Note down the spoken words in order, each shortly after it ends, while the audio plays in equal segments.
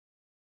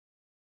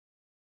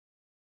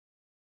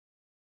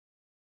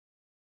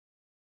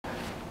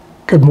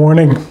Good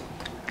morning.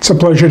 It's a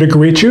pleasure to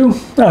greet you.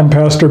 I'm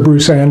Pastor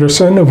Bruce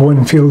Anderson of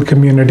Winfield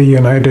Community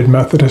United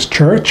Methodist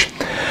Church,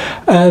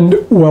 and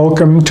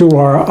welcome to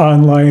our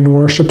online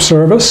worship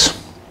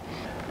service.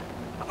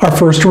 Our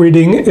first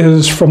reading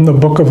is from the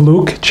book of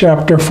Luke,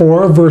 chapter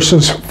 4,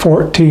 verses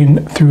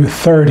 14 through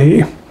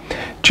 30.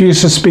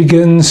 Jesus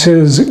begins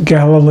his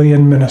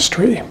Galilean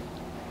ministry.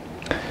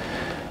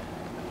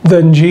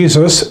 Then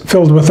Jesus,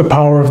 filled with the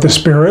power of the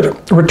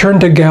Spirit,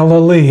 returned to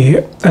Galilee,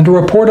 and a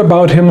report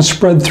about him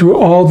spread through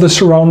all the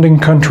surrounding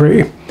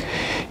country.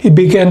 He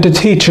began to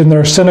teach in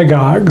their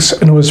synagogues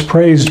and was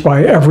praised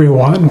by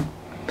everyone.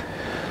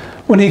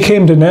 When he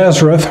came to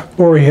Nazareth,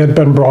 where he had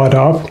been brought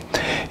up,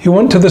 he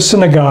went to the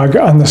synagogue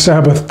on the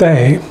Sabbath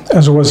day,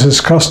 as was his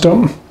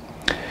custom.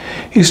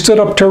 He stood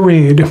up to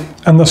read,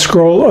 and the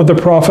scroll of the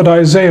prophet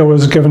Isaiah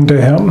was given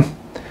to him.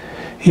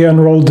 He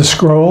unrolled the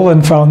scroll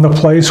and found the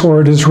place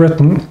where it is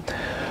written,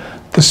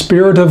 "The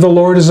Spirit of the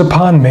Lord is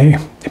upon me,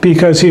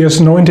 because he has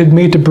anointed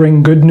me to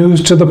bring good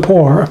news to the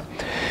poor.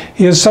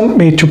 He has sent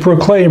me to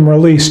proclaim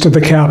release to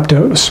the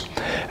captives,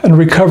 and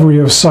recovery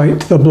of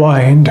sight to the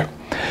blind,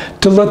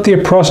 to let the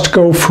oppressed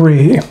go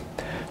free,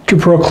 to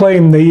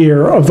proclaim the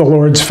year of the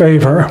Lord's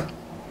favor."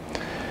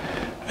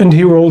 And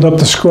he rolled up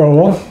the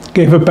scroll,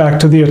 gave it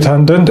back to the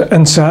attendant,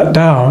 and sat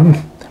down.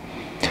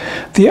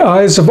 The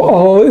eyes of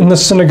all in the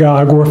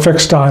synagogue were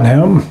fixed on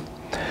him.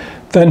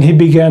 Then he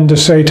began to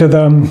say to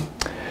them,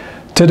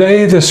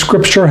 "Today this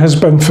scripture has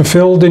been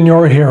fulfilled in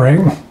your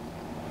hearing."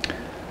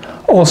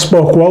 All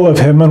spoke well of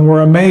him and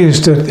were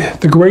amazed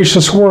at the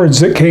gracious words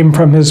that came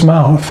from his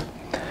mouth.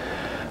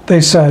 They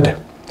said,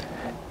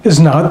 "Is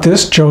not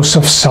this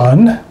Joseph's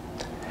son?"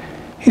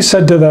 He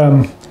said to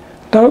them,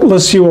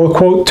 "Doubtless you will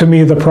quote to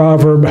me the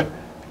proverb,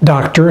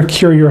 'Doctor,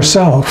 cure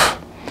yourself.'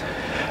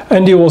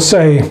 And you will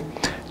say,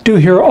 'Do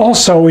here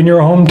also in your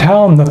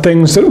hometown the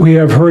things that we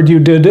have heard you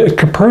did at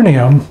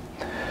Capernaum.'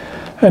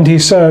 And he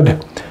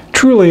said,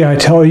 'Truly I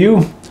tell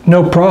you,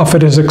 no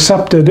prophet is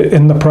accepted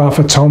in the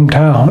prophet's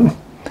hometown.'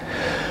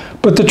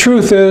 But the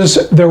truth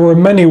is, there were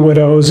many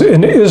widows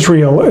in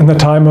Israel in the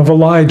time of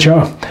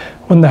Elijah,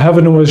 when the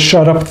heaven was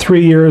shut up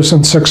 3 years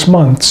and 6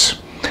 months.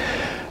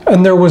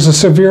 And there was a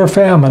severe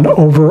famine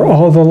over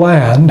all the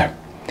land.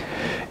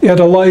 Yet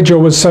Elijah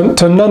was sent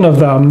to none of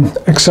them,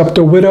 except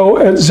a widow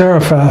at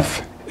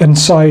Zarephath in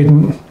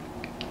Sidon.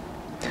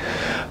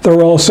 There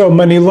were also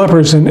many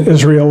lepers in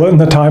Israel in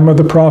the time of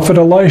the prophet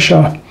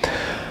Elisha,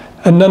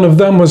 and none of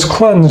them was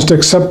cleansed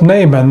except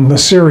Naaman the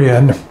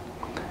Syrian.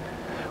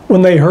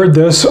 When they heard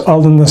this,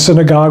 all in the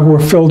synagogue were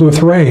filled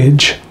with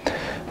rage.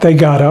 They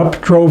got up,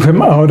 drove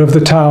him out of the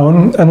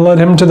town, and led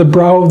him to the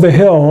brow of the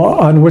hill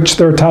on which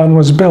their town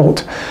was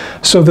built,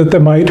 so that they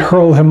might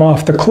hurl him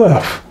off the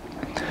cliff.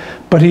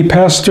 But he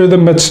passed through the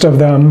midst of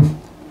them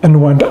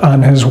and went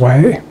on his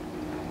way.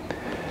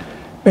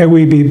 May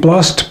we be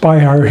blessed by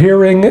our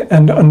hearing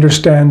and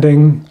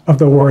understanding of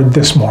the word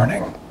this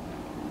morning.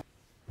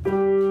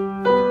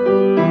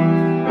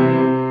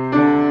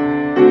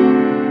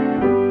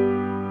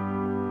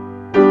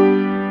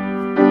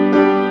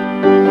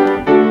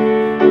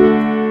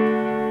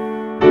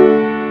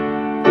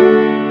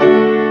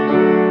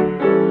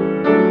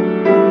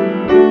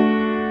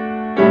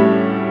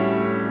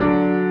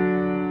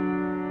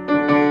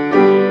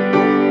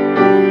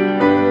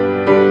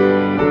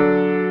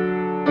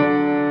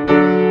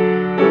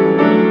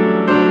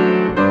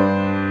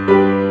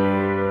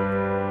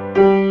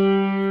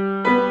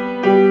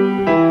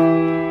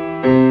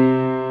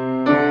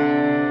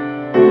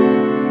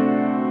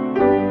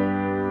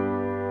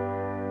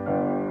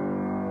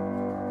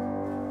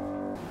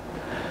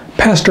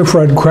 Pastor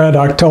Fred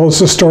Craddock tells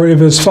the story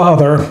of his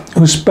father,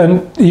 who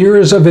spent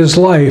years of his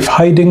life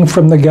hiding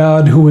from the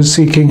God who was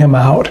seeking him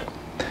out.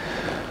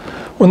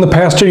 When the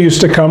pastor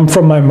used to come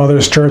from my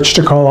mother's church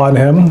to call on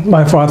him,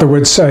 my father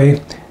would say,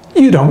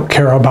 "You don't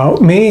care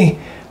about me.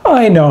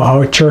 I know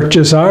how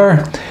churches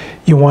are.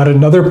 You want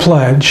another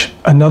pledge,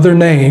 another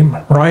name,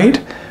 right?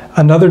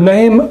 Another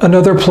name,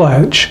 another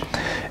pledge.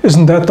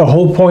 Isn't that the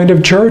whole point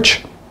of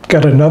church?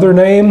 Get another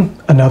name,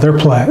 another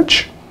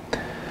pledge."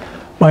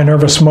 My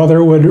nervous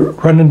mother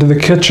would run into the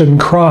kitchen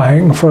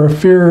crying for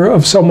fear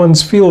of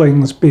someone's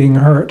feelings being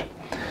hurt.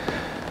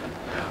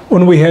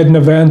 When we had an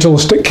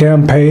evangelistic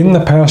campaign, the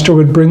pastor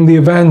would bring the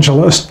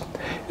evangelist,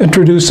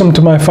 introduce him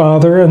to my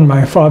father, and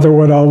my father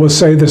would always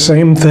say the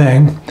same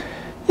thing.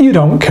 "You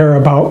don't care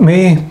about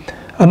me.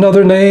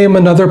 Another name,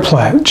 another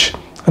pledge.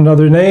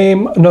 Another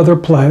name, another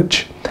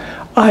pledge.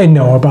 I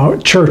know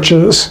about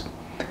churches."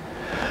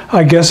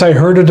 I guess I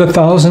heard it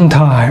 1,000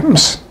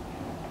 times.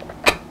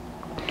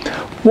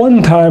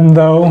 One time,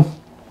 though,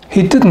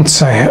 he didn't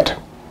say it.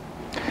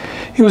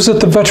 He was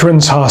at the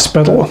Veterans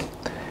Hospital.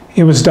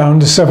 He was down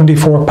to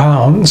 74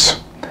 pounds.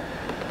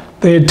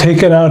 They had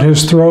taken out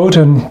his throat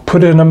and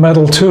put in a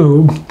metal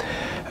tube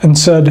and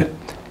said,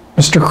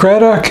 "Mr.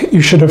 Craddock, you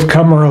should have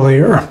come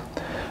earlier.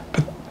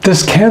 But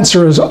this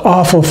cancer is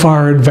awful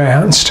far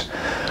advanced.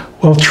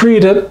 We'll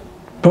treat it,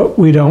 but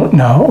we don't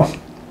know."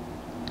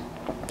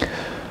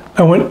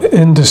 I went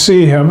in to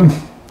see him,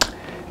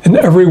 and In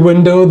every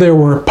window there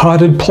were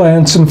potted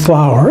plants and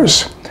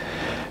flowers.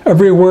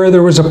 Everywhere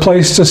there was a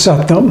place to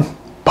set them,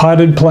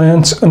 potted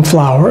plants and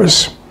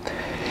flowers.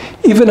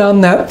 Even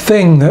on that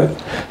thing that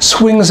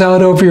swings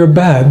out over your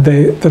bed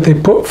that they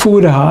put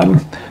food on,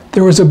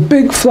 there was a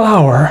big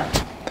flower.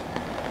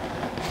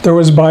 There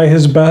was by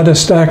his bed a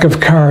stack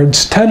of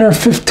cards, 10 or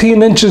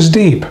 15 inches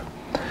deep.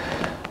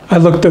 I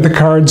looked at the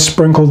cards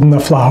sprinkled in the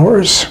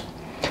flowers.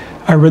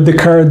 I read the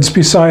cards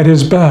beside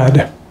his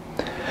bed.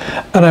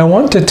 And I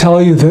want to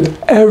tell you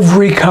that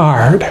every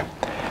card,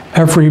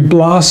 every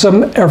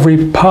blossom,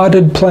 every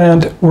potted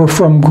plant were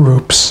from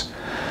groups.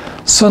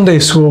 Sunday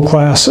school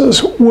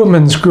classes,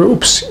 women's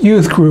groups,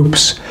 youth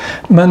groups,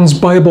 men's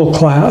Bible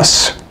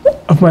class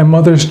of my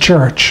mother's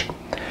church.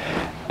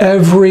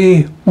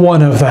 Every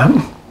one of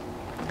them.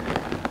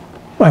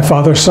 My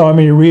father saw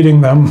me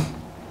reading them.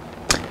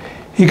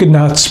 He could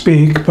not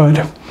speak,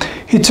 but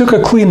he took a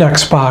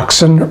Kleenex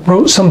box and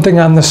wrote something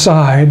on the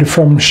side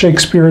from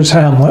Shakespeare's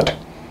Hamlet.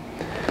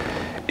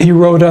 He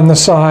wrote on the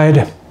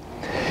side,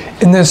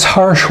 "In this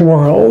harsh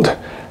world,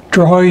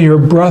 draw your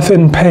breath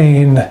in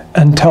pain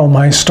and tell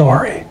my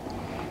story."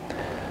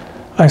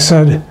 I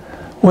said,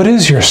 "What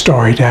is your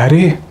story,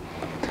 Daddy?"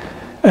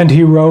 And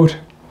he wrote,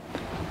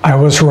 "I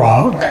was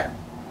wrong."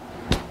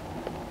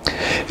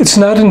 It's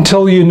not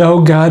until you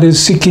know God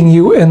is seeking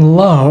you in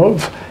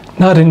love,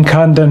 not in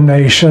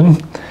condemnation.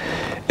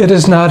 It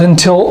is not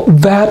until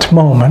that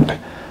moment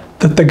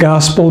that the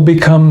gospel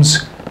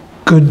becomes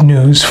good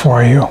news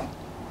for you.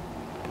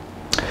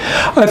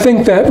 I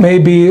think that may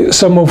be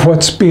some of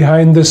what's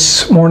behind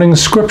this morning's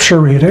scripture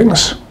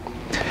readings.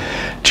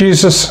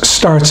 Jesus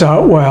starts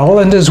out well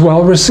and is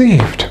well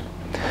received.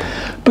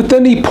 But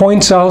then he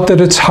points out that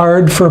it's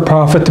hard for a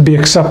prophet to be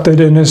accepted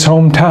in his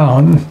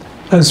hometown,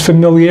 as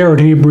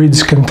familiarity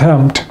breeds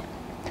contempt.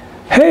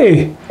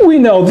 "Hey, we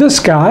know this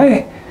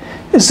guy.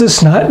 Is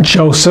this not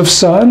Joseph's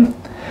son?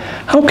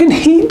 How can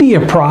he be a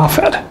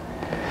prophet?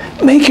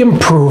 Make him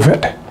prove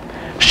it.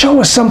 Show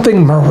us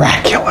something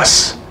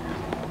miraculous."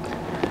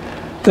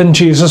 Then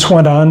Jesus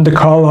went on to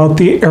call out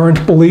the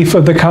errant belief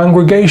of the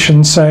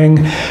congregation,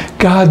 saying,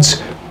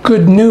 God's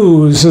good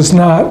news is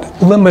not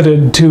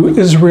limited to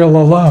Israel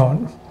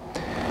alone.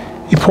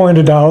 He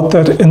pointed out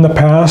that in the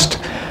past,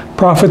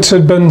 prophets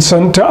had been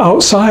sent to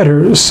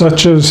outsiders,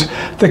 such as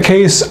the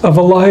case of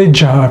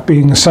Elijah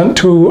being sent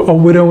to a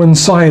widow in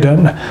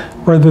Sidon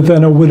rather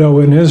than a widow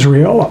in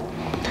Israel,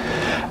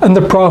 and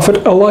the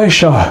prophet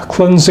Elisha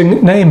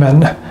cleansing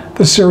Naaman,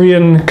 the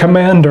Syrian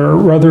commander,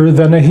 rather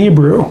than a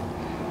Hebrew.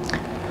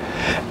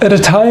 At a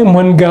time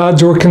when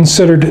gods were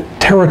considered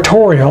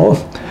territorial,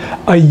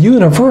 a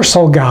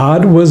universal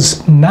God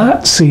was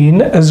not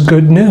seen as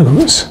good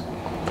news.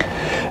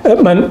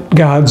 It meant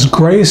God's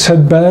grace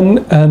had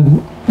been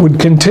and would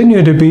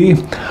continue to be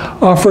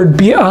offered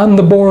beyond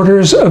the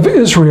borders of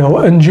Israel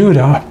and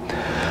Judah,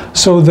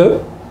 so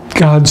that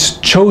God's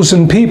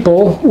chosen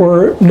people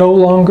were no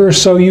longer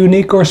so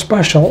unique or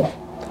special.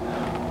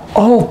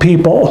 All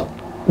people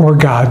were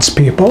God's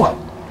people.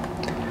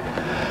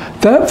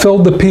 That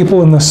filled the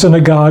people in the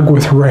synagogue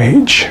with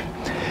rage,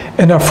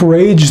 enough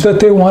rage that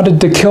they wanted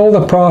to kill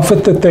the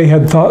prophet that they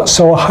had thought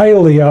so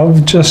highly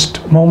of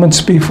just moments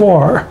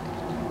before.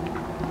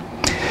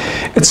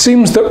 It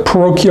seems that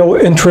parochial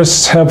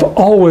interests have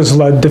always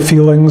led to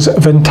feelings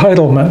of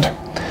entitlement,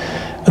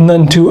 and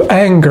then to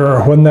anger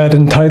when that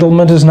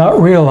entitlement is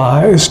not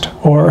realized,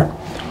 or,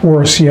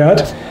 worse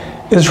yet,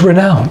 is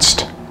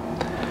renounced.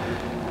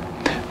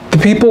 The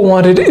people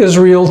wanted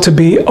Israel to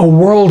be a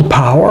world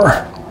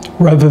power,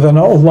 rather than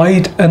a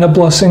light and a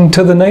blessing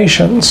to the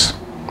nations.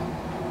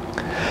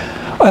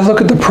 I look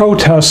at the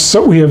protests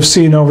that we have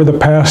seen over the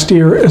past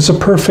year as a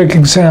perfect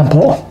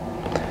example.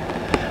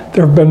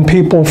 There have been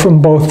people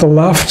from both the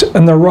left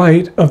and the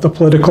right of the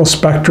political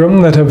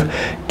spectrum that have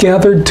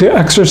gathered to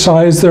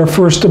exercise their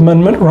First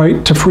Amendment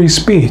right to free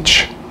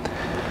speech.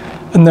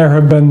 And there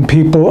have been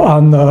people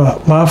on the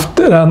left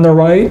and on the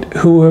right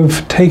who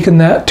have taken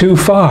that too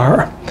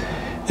far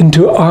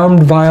into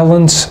armed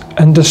violence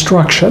and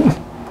destruction.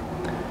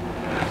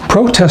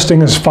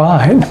 Protesting is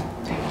fine,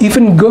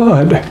 even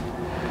good.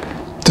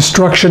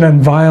 Destruction and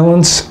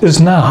violence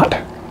is not.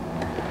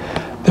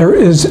 There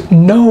is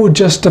no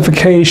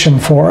justification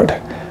for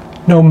it.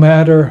 No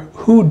matter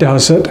who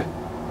does it,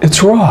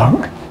 it's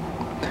wrong.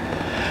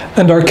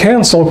 And our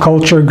cancel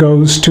culture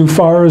goes too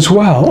far as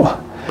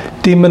well,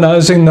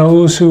 demonizing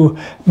those who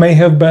may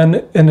have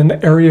been in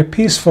an area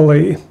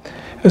peacefully,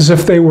 as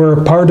if they were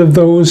part of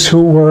those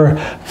who were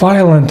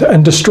violent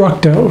and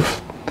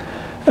destructive,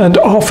 and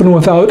often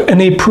without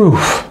any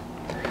proof.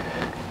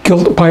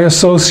 Guilt by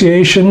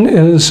association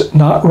is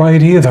not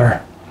right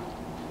either.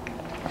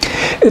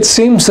 It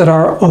seems that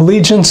our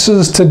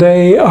allegiances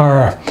today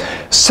are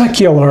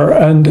secular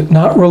and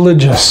not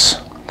religious.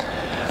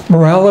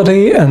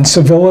 Morality and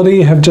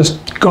civility have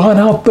just gone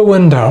out the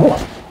window.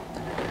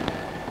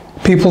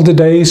 People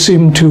today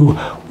seem to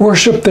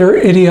worship their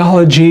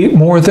ideology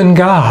more than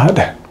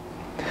God.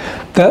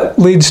 That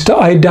leads to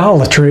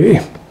idolatry,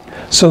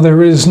 So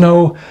there is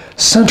no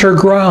center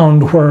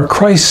ground where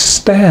Christ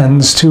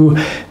stands to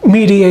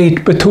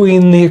mediate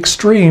between the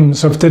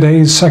extremes of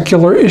today's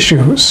secular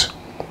issues.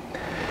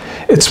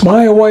 It's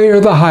my way or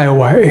the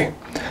highway.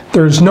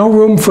 There's no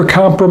room for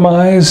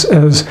compromise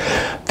as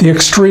the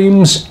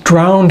extremes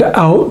drown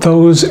out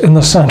those in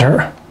the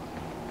center.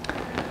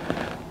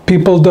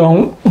 People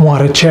don't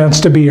want a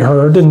chance to be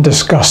heard and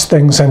discuss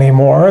things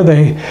anymore.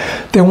 They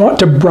want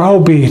to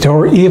browbeat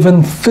or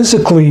even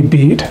physically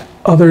beat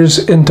others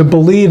into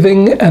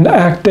believing and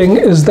acting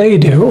as they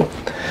do,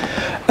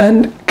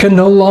 and can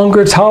no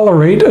longer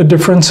tolerate a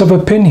difference of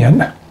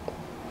opinion.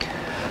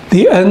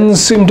 The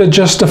ends seem to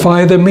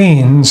justify the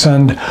means,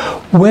 and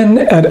win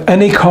at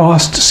any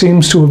cost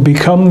seems to have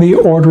become the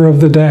order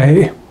of the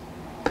day.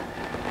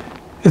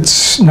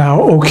 It's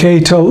now okay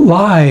to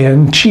lie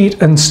and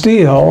cheat and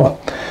steal,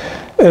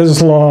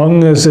 as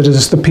long as it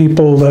is the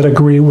people that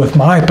agree with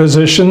my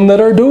position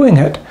that are doing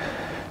it,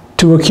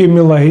 to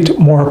accumulate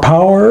more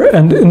power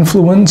and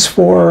influence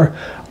for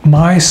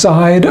my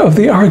side of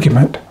the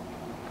argument.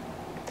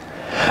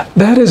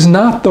 That is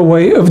not the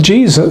way of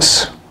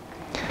Jesus.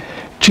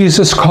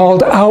 Jesus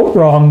called out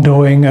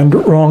wrongdoing and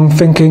wrong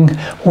thinking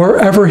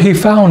wherever he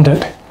found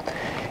it,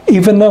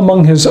 even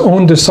among his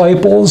own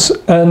disciples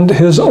and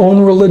his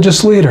own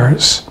religious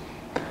leaders.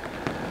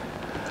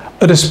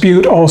 A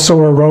dispute also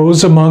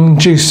arose among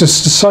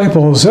Jesus'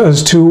 disciples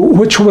as to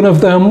which one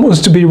of them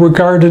was to be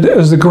regarded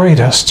as the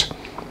greatest.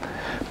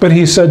 But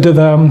he said to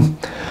them,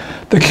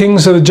 "The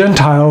kings of the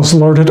Gentiles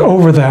lord it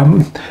over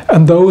them,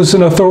 and those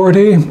in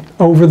authority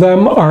over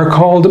them are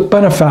called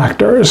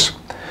benefactors.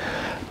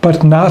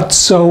 But not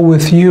so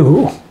with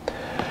you.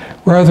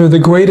 Rather, the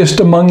greatest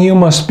among you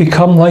must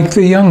become like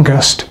the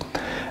youngest,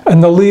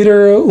 and the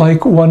leader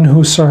like one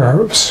who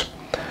serves.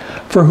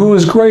 For who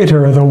is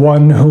greater, the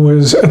one who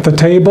is at the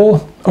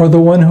table or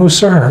the one who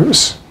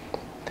serves?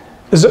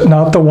 Is it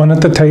not the one at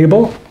the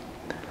table?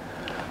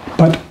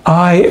 But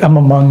I am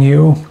among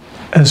you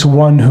as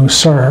one who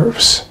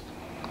serves.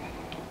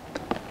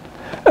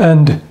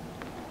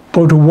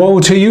 But woe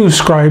to you,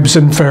 scribes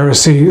and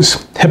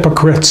Pharisees,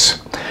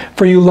 hypocrites,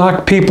 for you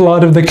lock people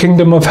out of the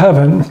kingdom of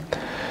heaven.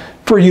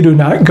 For you do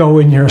not go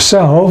in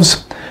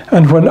yourselves,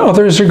 and when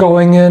others are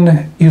going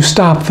in, you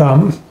stop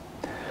them.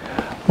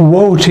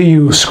 Woe to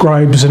you,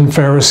 scribes and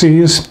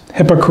Pharisees,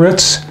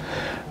 hypocrites,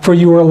 for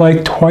you are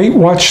like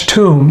whitewashed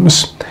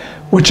tombs,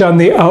 which on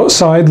the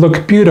outside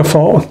look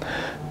beautiful,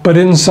 but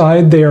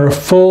inside they are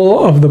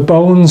full of the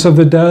bones of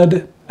the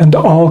dead and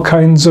all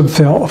kinds of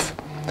filth.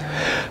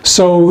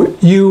 So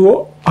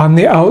you on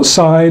the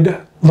outside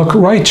look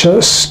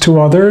righteous to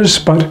others,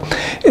 but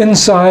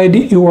inside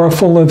you are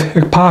full of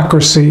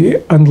hypocrisy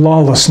and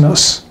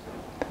lawlessness."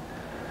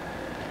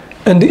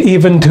 And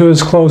even to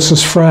his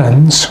closest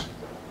friends.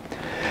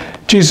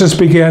 Jesus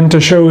began to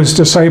show his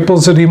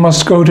disciples that he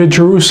must go to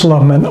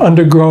Jerusalem and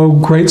undergo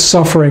great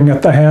suffering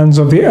at the hands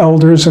of the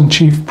elders and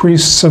chief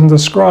priests and the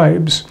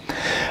scribes,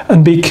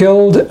 and be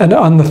killed, and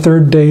on the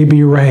third day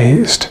be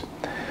raised.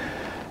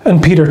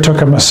 And Peter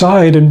took him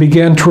aside and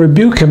began to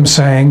rebuke him,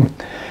 saying,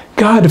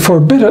 "God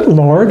forbid it,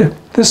 Lord,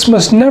 this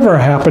must never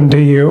happen to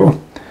you."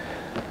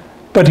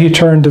 But he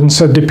turned and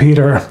said to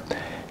Peter,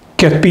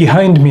 "Get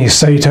behind me,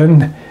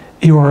 Satan.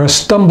 You are a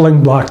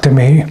stumbling block to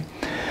me,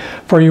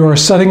 for you are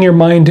setting your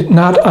mind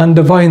not on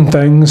divine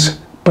things,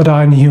 but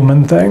on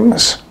human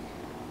things."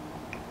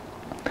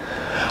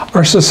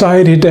 Our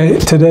society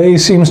today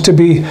seems to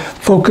be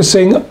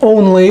focusing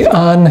only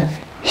on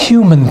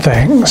human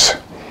things,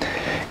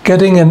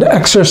 getting and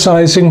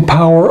exercising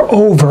power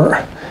over,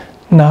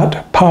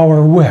 not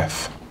power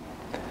with.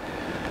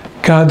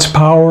 God's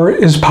power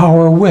is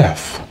power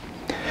with,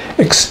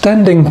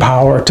 extending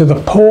power to the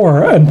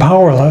poor and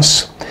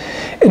powerless,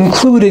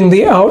 including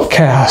the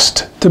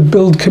outcast, to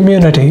build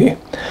community,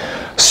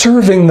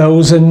 serving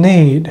those in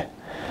need,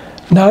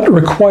 not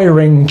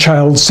requiring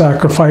child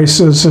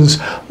sacrifices as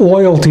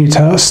loyalty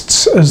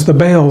tests as the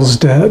Baals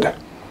did.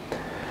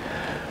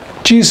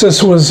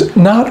 Jesus was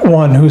not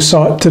one who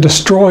sought to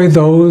destroy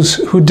those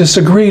who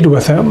disagreed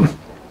with him.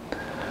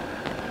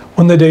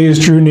 When the days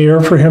drew near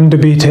for him to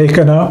be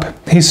taken up,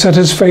 he set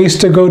his face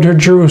to go to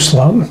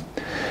Jerusalem,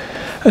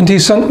 and he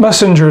sent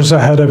messengers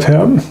ahead of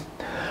him.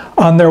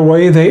 On their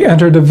way, they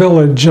entered a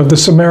village of the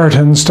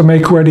Samaritans to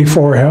make ready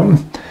for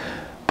him,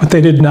 but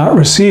they did not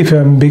receive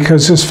him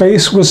because his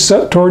face was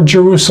set toward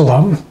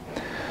Jerusalem.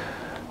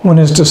 When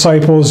his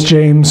disciples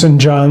James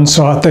and John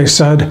saw it, they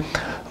said,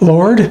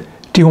 "Lord,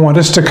 do you want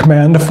us to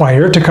command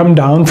fire to come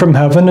down from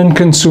heaven and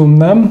consume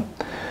them?"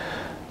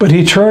 But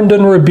he turned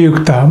and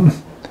rebuked them.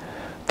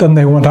 Then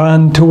they went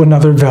on to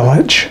another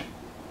village.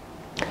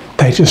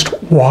 They just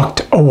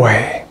walked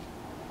away.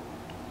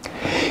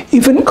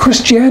 Even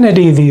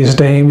Christianity these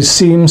days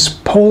seems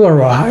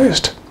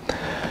polarized.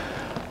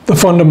 The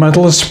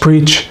fundamentalists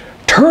preach,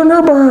 "Turn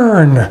or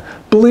burn,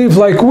 believe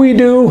like we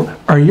do,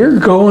 or you're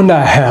going to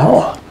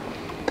hell."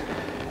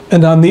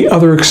 And on the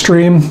other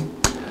extreme,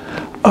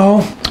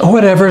 "Oh,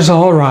 whatever's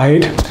all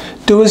right,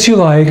 do as you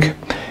like,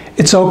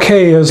 it's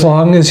okay as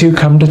long as you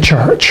come to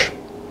church."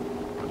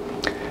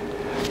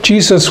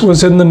 Jesus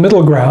was in the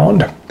middle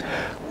ground,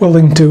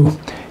 willing to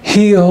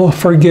heal,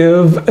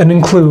 forgive, and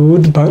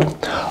include, but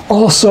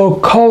also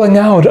calling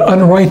out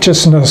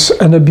unrighteousness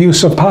and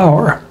abuse of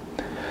power.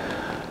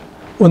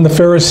 When the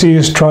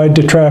Pharisees tried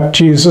to trap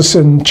Jesus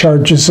in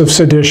charges of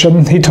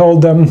sedition, he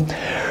told them,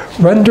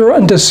 "Render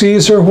unto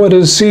Caesar what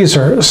is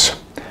Caesar's,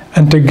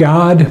 and to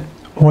God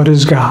what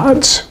is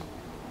God's."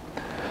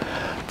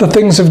 The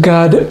things of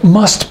God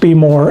must be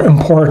more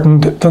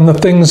important than the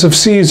things of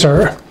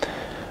Caesar,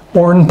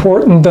 more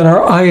important than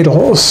our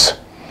idols,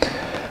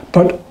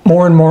 but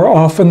more and more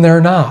often they're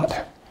not.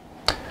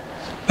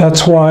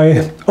 That's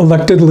why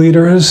elected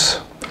leaders,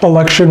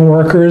 election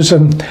workers,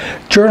 and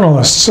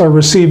journalists are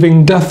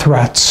receiving death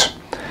threats,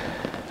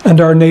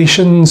 and our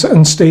nations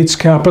and states'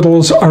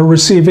 capitals are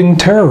receiving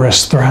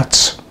terrorist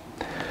threats.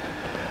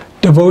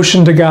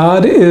 Devotion to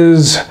God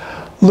is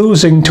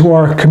losing to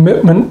our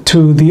commitment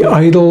to the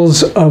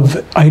idols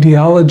of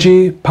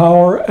ideology,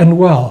 power, and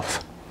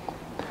wealth.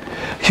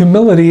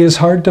 Humility is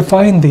hard to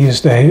find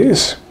these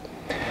days.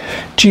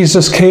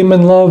 Jesus came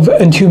in love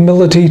and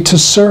humility to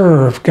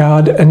serve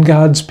God and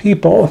God's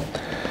people,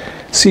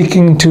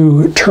 seeking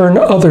to turn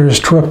others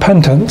to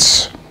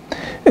repentance,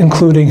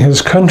 including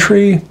his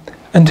country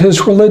and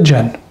his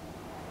religion.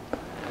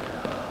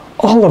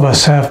 All of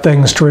us have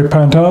things to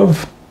repent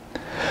of.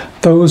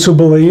 Those who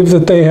believe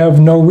that they have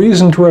no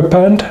reason to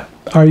repent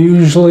are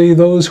usually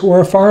those who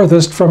are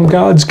farthest from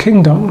God's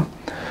kingdom,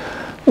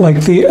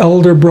 like the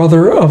elder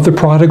brother of the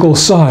prodigal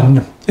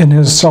son in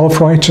his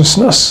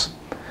self-righteousness.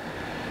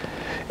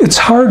 It's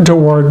hard to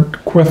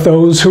work with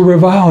those who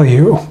revile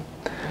you,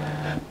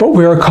 but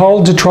we are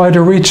called to try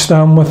to reach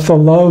them with the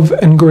love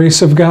and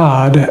grace of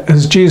God,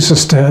 as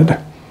Jesus did.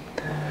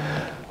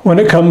 When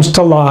it comes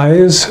to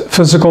lies,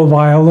 physical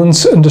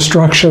violence, and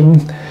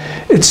destruction,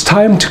 it's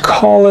time to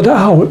call it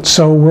out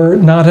so we're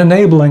not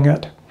enabling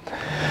it.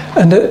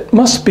 And it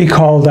must be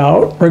called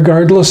out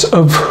regardless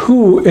of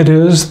who it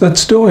is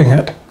that's doing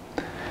it.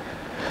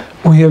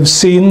 We have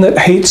seen that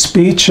hate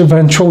speech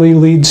eventually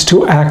leads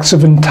to acts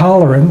of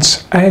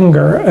intolerance,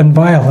 anger, and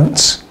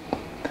violence.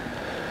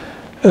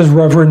 As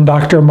Reverend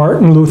Dr.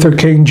 Martin Luther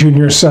King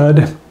Jr.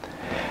 said,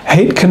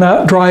 "Hate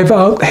cannot drive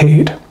out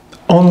hate.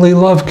 Only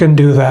love can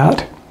do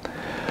that."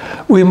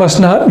 We must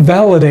not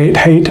validate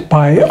hate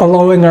by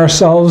allowing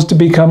ourselves to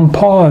become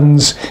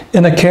pawns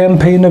in a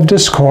campaign of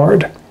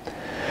discord.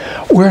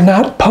 We're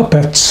not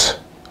puppets.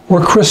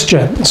 We're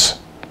Christians.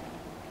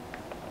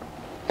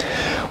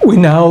 We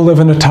now live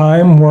in a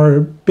time where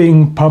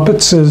being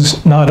puppets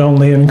is not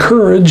only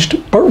encouraged,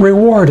 but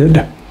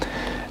rewarded,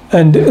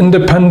 and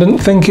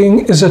independent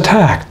thinking is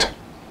attacked.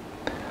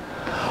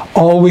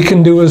 All we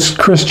can do as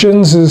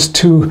Christians is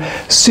to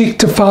seek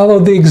to follow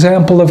the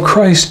example of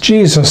Christ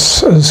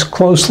Jesus as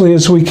closely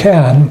as we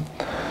can,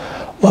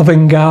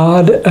 loving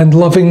God and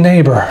loving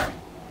neighbor.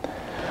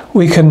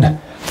 We can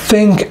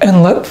think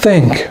and let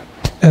think,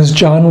 as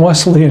John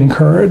Wesley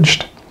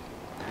encouraged.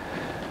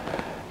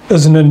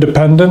 As an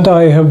independent,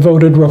 I have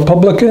voted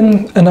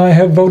Republican and I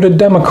have voted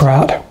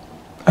Democrat,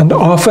 and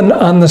often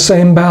on the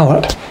same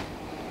ballot.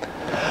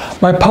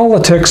 My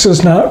politics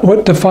is not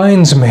what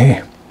defines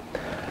me.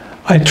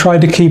 I try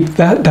to keep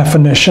that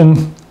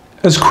definition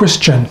as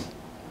Christian.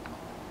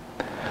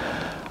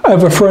 I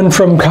have a friend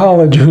from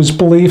college whose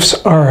beliefs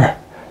are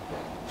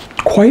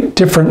quite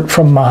different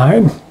from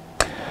mine.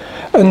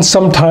 And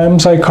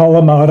sometimes I call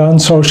him out on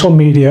social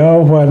media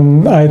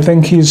when I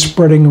think he's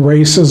spreading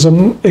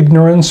racism,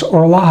 ignorance,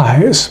 or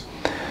lies.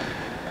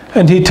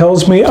 And he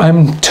tells me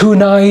I'm too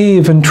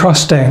naive and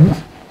trusting.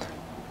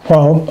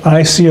 Well,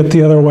 I see it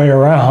the other way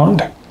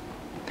around.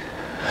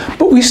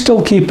 But we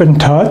still keep in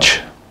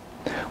touch.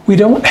 We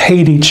don't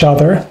hate each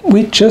other.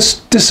 We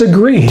just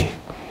disagree.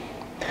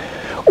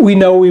 We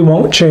know we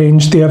won't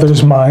change the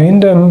other's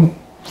mind, and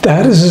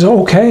that is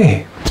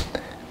okay.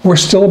 We're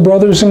still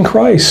brothers in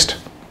Christ.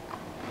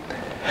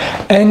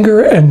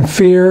 Anger and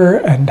fear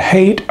and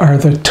hate are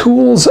the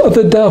tools of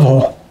the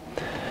devil.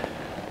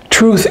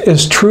 Truth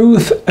is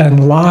truth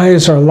and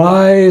lies are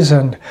lies,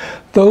 and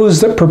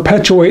those that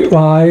perpetuate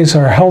lies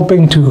are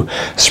helping to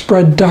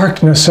spread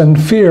darkness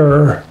and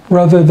fear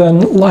rather than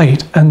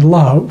light and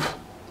love.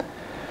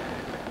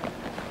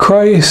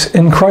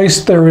 In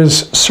Christ there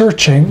is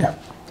searching,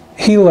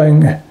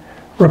 healing,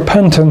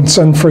 repentance,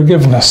 and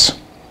forgiveness.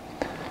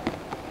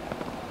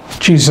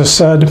 Jesus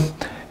said,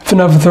 "If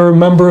another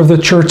member of the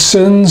church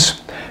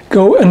sins,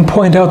 go and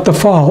point out the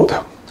fault,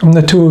 and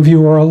the two of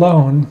you are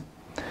alone.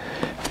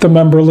 If the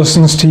member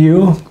listens to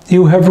you,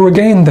 you have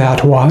regained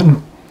that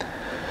one.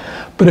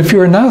 But if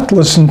you are not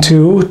listened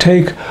to,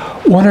 take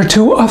one or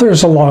two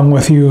others along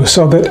with you,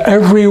 so that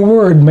every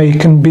word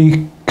can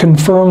be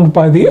confirmed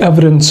by the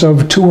evidence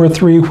of 2 or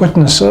 3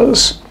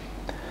 witnesses.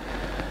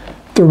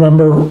 If the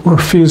member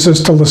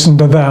refuses to listen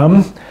to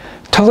them,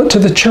 tell it to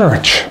the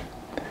church.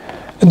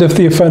 And if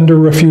the offender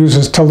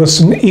refuses to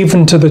listen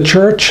even to the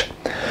church,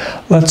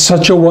 let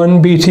such a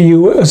one be to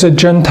you as a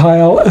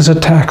Gentile, as a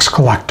tax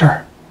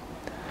collector.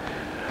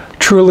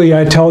 Truly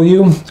I tell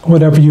you,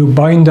 whatever you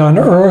bind on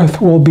earth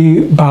will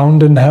be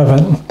bound in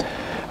heaven,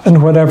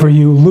 and whatever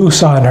you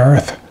loose on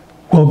earth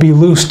will be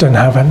loosed in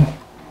heaven.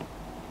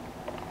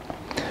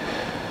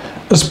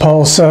 As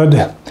Paul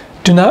said,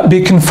 do not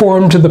be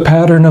conformed to the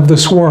pattern of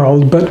this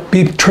world, but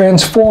be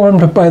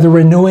transformed by the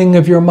renewing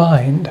of your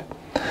mind.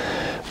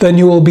 Then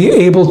you will be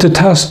able to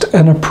test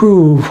and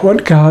approve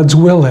what God's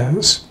will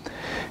is,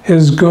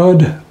 his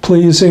good,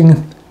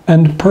 pleasing,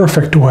 and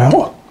perfect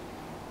will.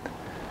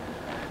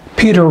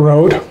 Peter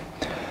wrote,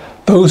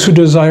 those who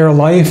desire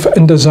life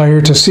and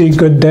desire to see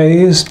good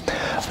days,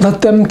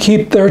 let them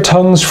keep their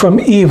tongues from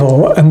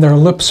evil and their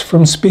lips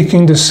from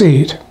speaking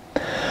deceit.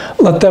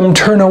 Let them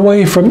turn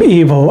away from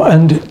evil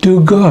and do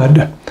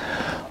good.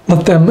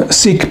 Let them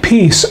seek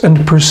peace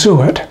and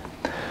pursue it.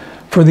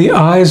 For the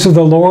eyes of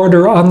the Lord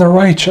are on the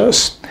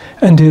righteous,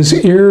 and his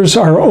ears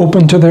are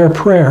open to their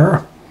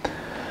prayer.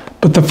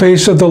 But the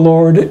face of the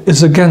Lord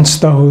is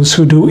against those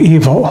who do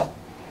evil.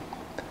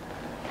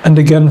 And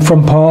again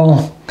from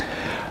Paul,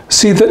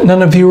 see that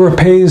none of you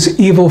repays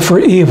evil for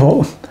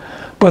evil,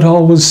 but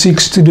always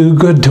seeks to do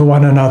good to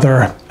one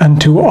another and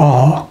to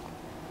all.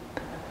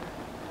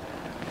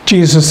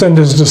 Jesus and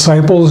his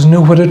disciples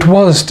knew what it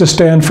was to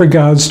stand for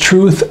God's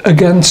truth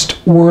against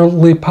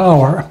worldly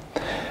power,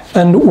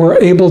 and were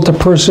able to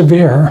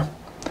persevere.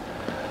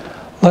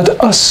 Let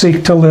us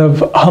seek to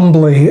live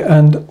humbly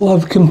and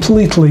love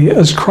completely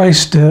as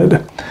Christ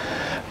did,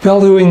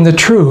 valuing the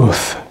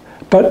truth,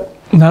 but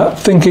not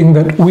thinking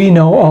that we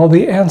know all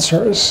the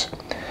answers,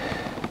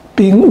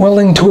 being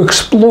willing to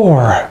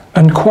explore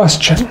and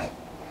question,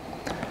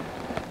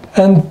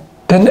 and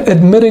then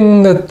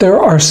admitting that there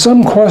are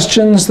some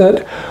questions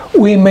that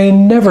we may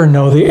never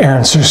know the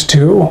answers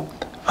to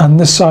on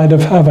this side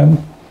of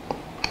heaven.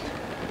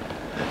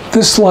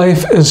 This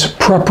life is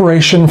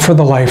preparation for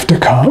the life to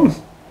come.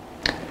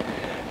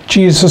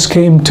 Jesus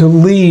came to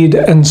lead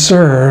and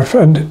serve,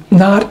 and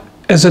not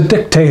as a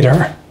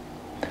dictator.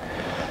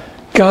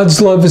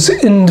 God's love is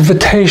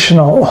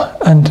invitational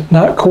and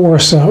not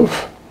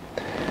coercive.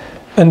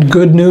 And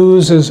good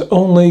news is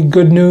only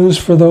good news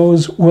for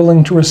those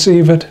willing to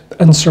receive it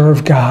and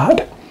serve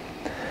God.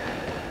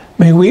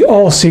 May we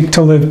all seek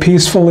to live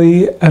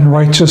peacefully and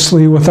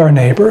righteously with our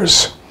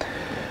neighbors.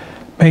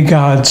 May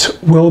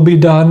God's will be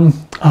done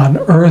on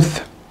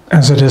earth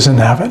as it is in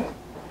heaven.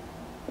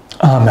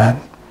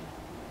 Amen.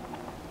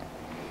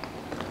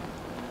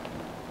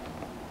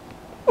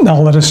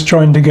 Now let us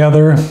join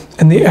together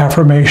in the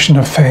affirmation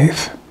of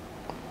faith.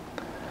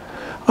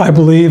 I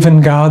believe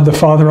in God the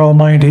Father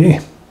Almighty,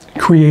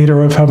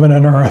 creator of heaven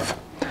and earth.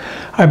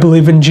 I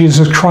believe in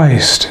Jesus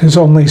Christ, his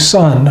only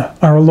Son,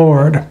 our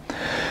Lord,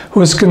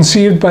 who was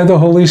conceived by the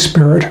Holy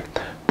Spirit,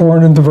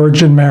 born of the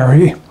Virgin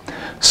Mary,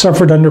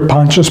 suffered under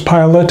Pontius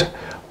Pilate,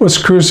 was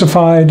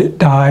crucified,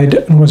 died,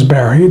 and was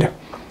buried.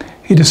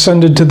 He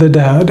descended to the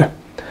dead.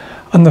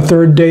 On the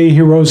third day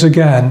he rose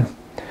again.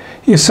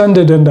 He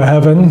ascended into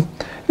heaven,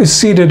 is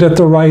seated at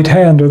the right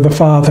hand of the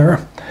Father,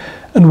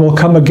 and will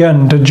come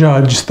again to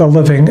judge the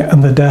living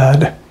and the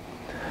dead.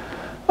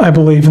 I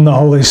believe in the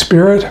Holy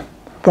Spirit,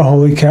 the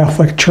Holy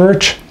Catholic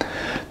Church,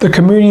 the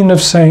communion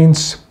of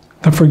saints,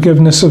 the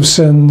forgiveness of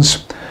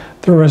sins,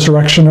 the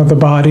resurrection of the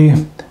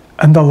body,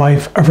 and the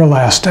life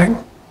everlasting.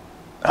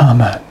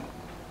 Amen.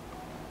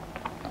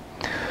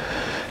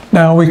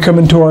 Now we come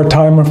into our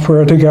time of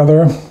prayer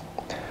together.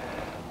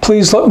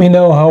 Please let me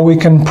know how we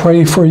can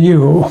pray for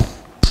you.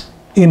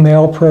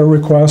 Email prayer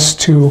requests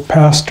to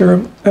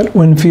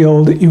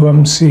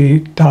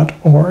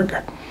pastor@winfieldumc.org.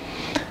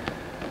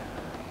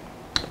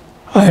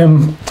 I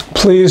am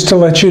pleased to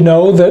let you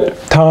know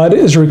that Todd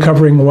is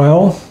recovering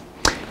well.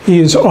 He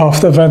is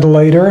off the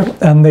ventilator,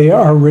 and they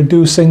are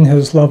reducing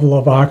his level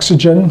of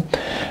oxygen,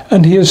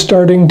 and he is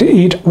starting to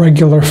eat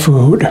regular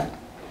food.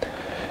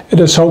 It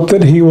is hoped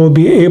that he will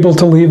be able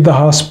to leave the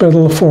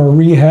hospital for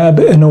rehab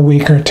in a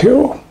week or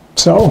two.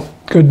 So,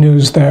 good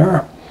news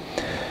there.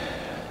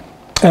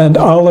 And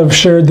Olive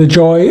shared the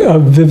joy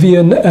of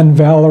Vivian and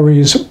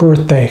Valerie's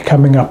birthday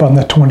coming up on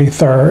the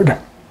 23rd.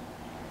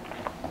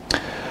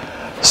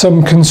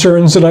 Some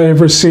concerns that I have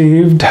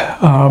received.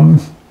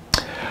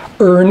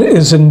 Ern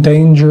is in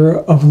danger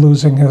of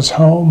losing his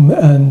home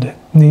and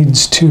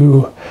needs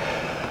to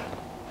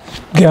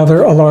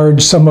gather a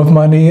large sum of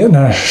money in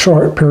a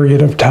short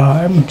period of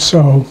time.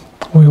 So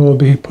we will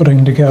be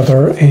putting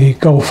together a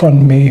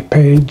GoFundMe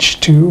page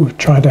to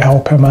try to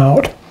help him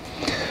out.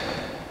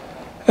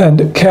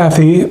 And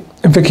Kathy,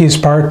 Vicky's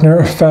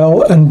partner,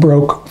 fell and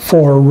broke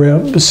 4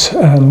 ribs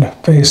and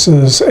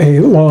faces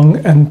a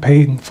long and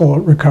painful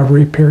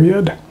recovery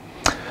period.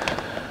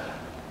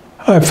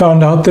 I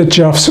found out that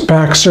Jeff's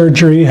back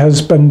surgery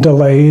has been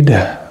delayed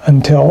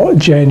until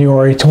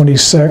January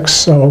 26th,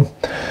 so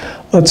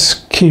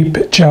let's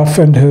keep Jeff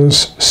and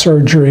his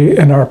surgery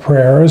in our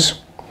prayers.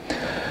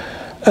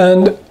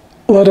 And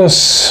let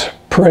us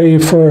pray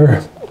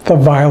for the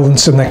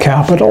violence in the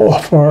Capitol,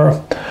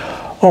 for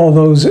all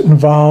those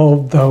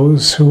involved,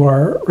 those who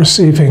are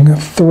receiving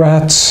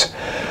threats,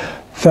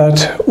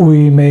 that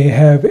we may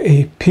have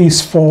a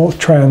peaceful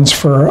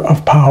transfer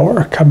of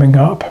power coming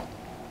up.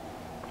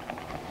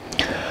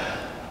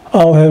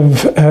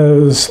 Olive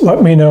has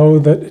let me know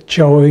that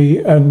Joey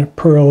and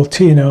Pearl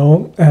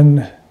Tino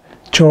and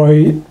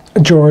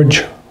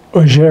George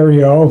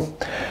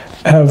Ogerio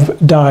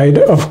have died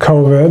of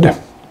COVID.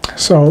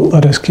 So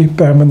let us keep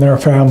them and their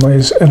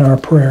families in our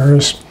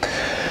prayers.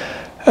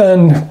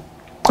 And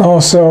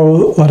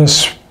also let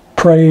us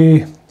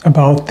pray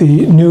about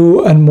the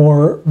new and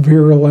more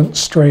virulent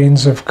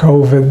strains of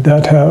COVID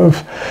that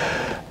have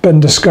been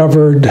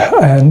discovered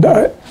and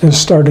is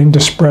starting to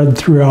spread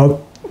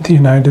throughout the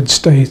United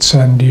States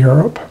and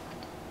Europe.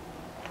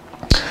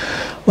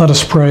 Let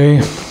us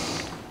pray.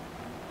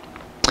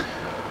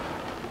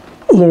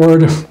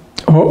 Lord,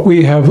 what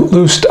we have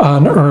loosed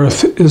on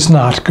earth is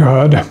not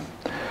good.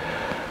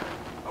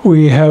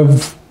 We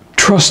have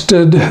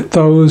trusted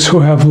those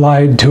who have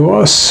lied to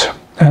us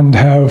and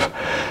have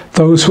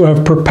those who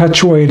have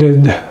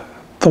perpetuated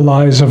the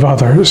lies of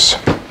others.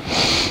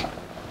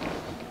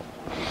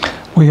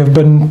 We have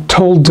been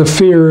told to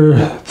fear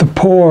the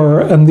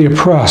poor and the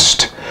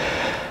oppressed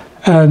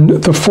and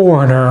the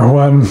foreigner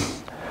when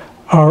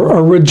our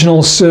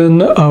original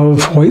sin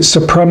of white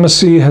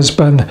supremacy has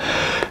been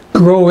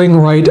growing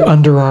right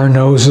under our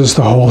noses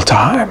the whole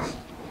time.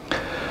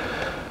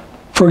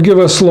 Forgive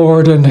us,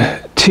 Lord, and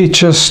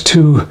teach us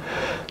to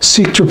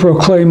seek to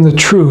proclaim the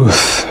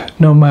truth,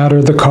 no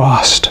matter the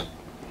cost.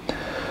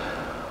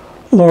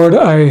 Lord,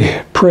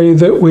 I pray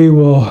that we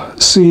will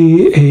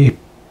see a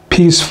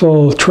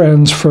peaceful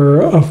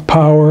transfer of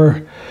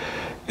power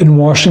in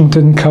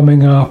Washington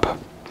coming up,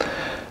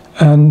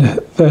 and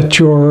that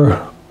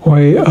your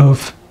way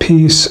of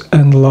peace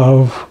and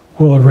love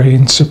will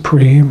reign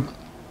supreme.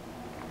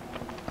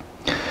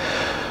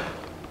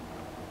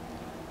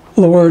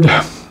 Lord,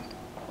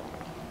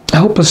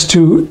 help us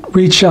to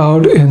reach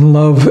out in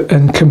love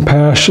and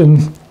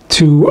compassion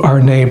to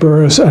our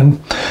neighbors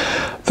and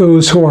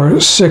those who are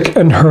sick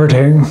and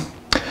hurting,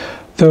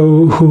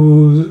 those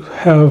who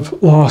have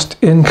lost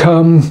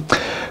income,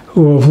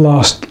 who have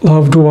lost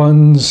loved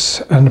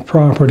ones and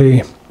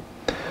property.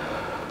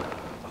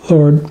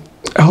 Lord,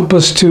 help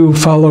us to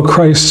follow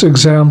Christ's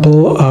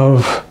example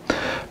of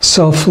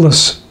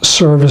selfless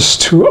service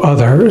to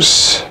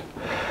others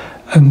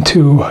and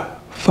to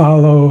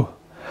follow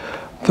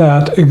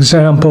that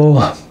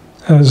example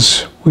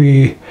as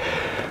we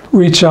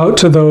reach out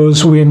to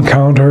those we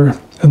encounter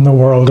in the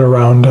world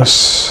around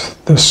us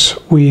this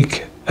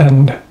week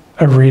and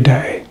every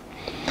day.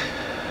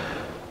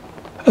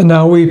 And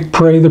now we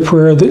pray the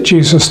prayer that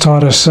Jesus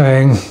taught us,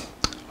 saying,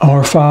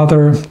 Our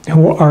Father,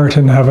 who art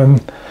in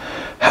heaven,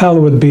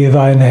 hallowed be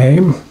thy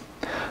name.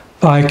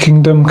 Thy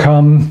kingdom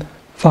come,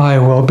 thy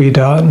will be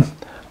done,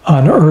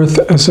 on earth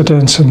as it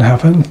is in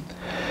heaven.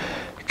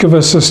 Give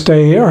us this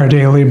day our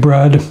daily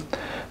bread,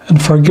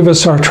 and forgive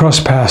us our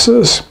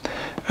trespasses,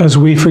 as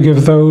we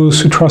forgive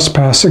those who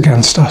trespass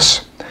against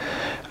us.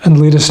 And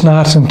lead us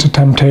not into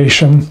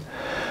temptation,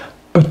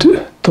 but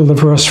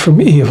deliver us from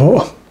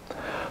evil.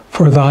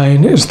 For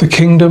thine is the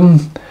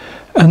kingdom,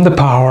 and the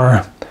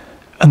power,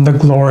 and the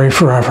glory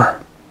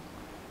forever.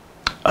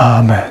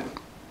 Amen.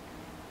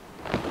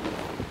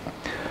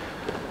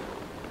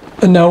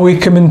 And now we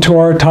come into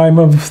our time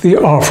of the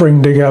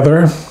offering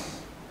together.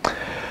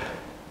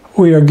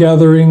 We are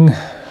gathering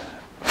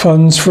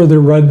funds for the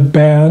Red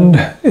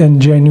Band in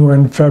January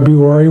and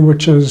February,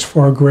 which is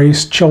for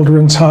Grace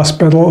Children's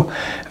Hospital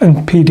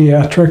and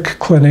Pediatric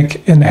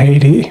Clinic in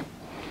Haiti.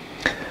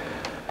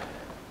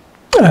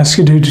 I ask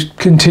you to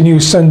continue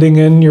sending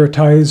in your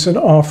tithes and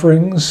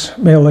offerings,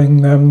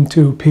 mailing them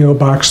to P.O.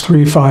 Box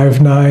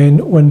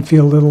 359,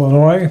 Winfield,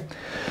 Illinois,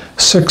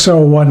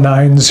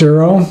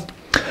 60190,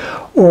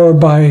 or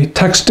by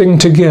texting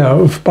to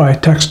give, by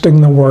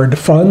texting the word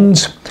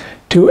funds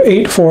to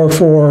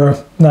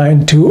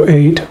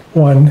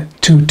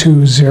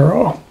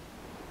 844-928-1220.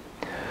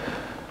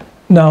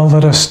 Now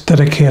let us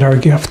dedicate our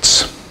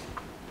gifts.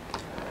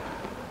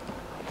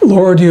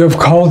 Lord, you have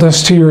called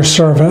us to your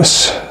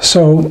service,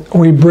 so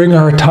we bring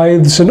our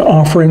tithes and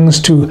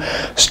offerings to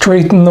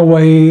straighten the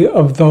way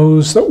of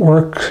those that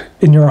work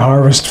in your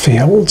harvest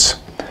fields.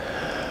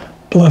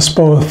 Bless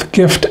both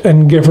gift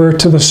and giver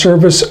to the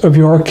service of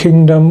your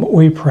kingdom,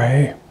 we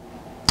pray.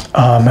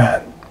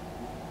 Amen.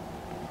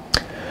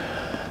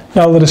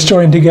 Now let us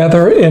join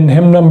together in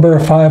hymn number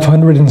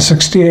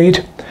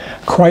 568,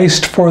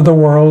 Christ for the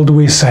World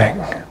We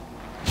Sing.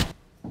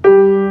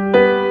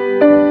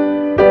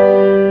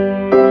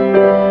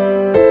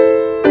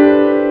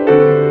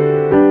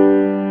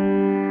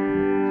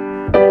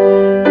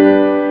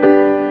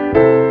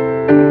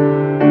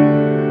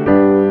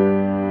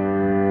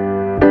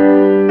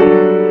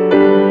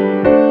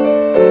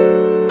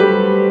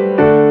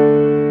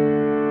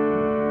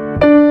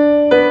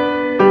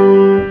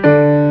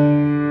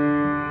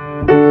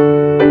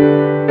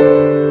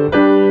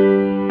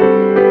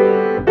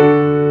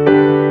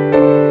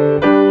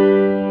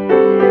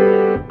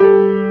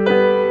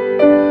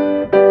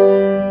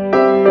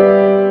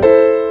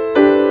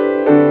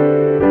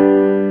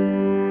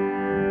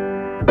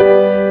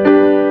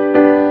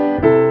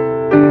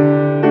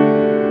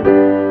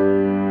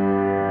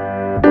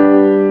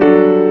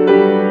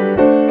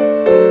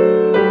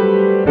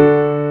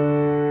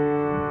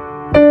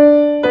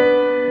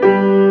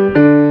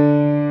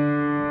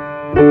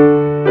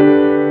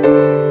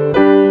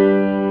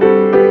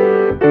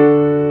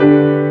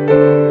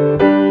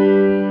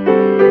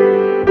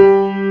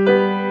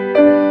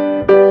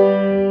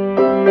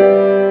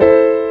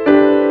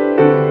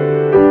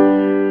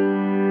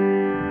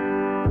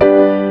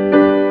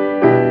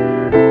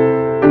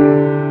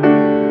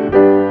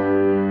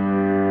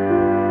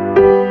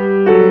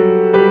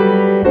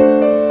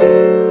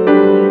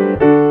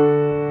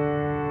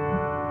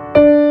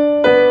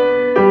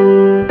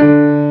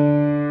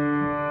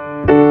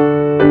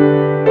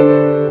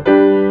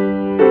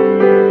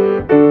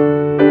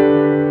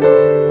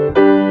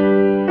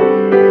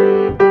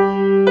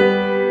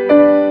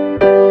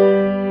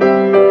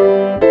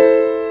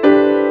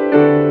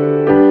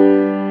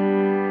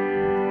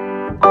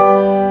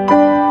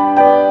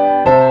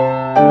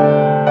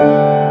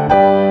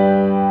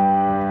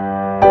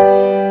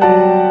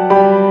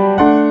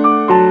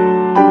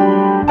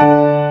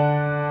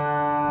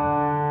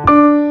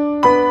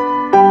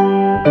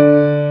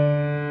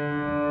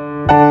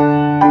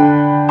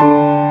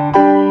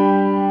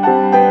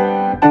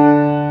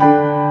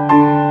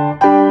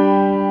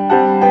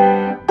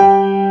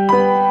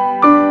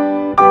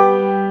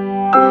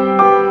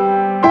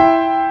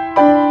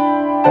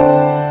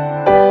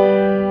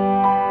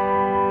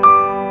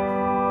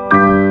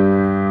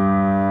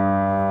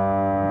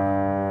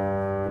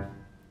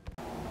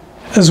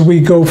 As we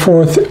go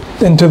forth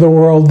into the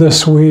world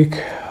this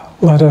week,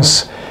 let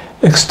us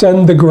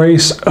extend the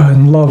grace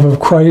and love of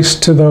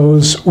Christ to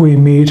those we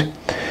meet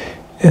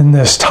in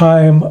this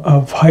time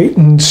of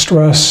heightened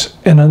stress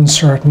and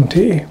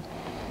uncertainty.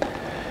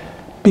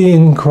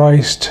 Being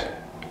Christ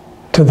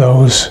to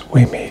those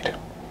we meet.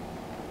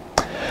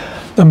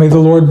 Now may the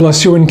Lord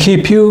bless you and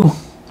keep you.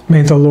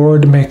 May the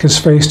Lord make his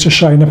face to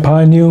shine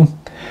upon you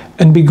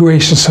and be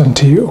gracious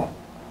unto you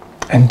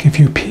and give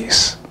you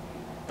peace.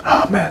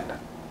 Amen.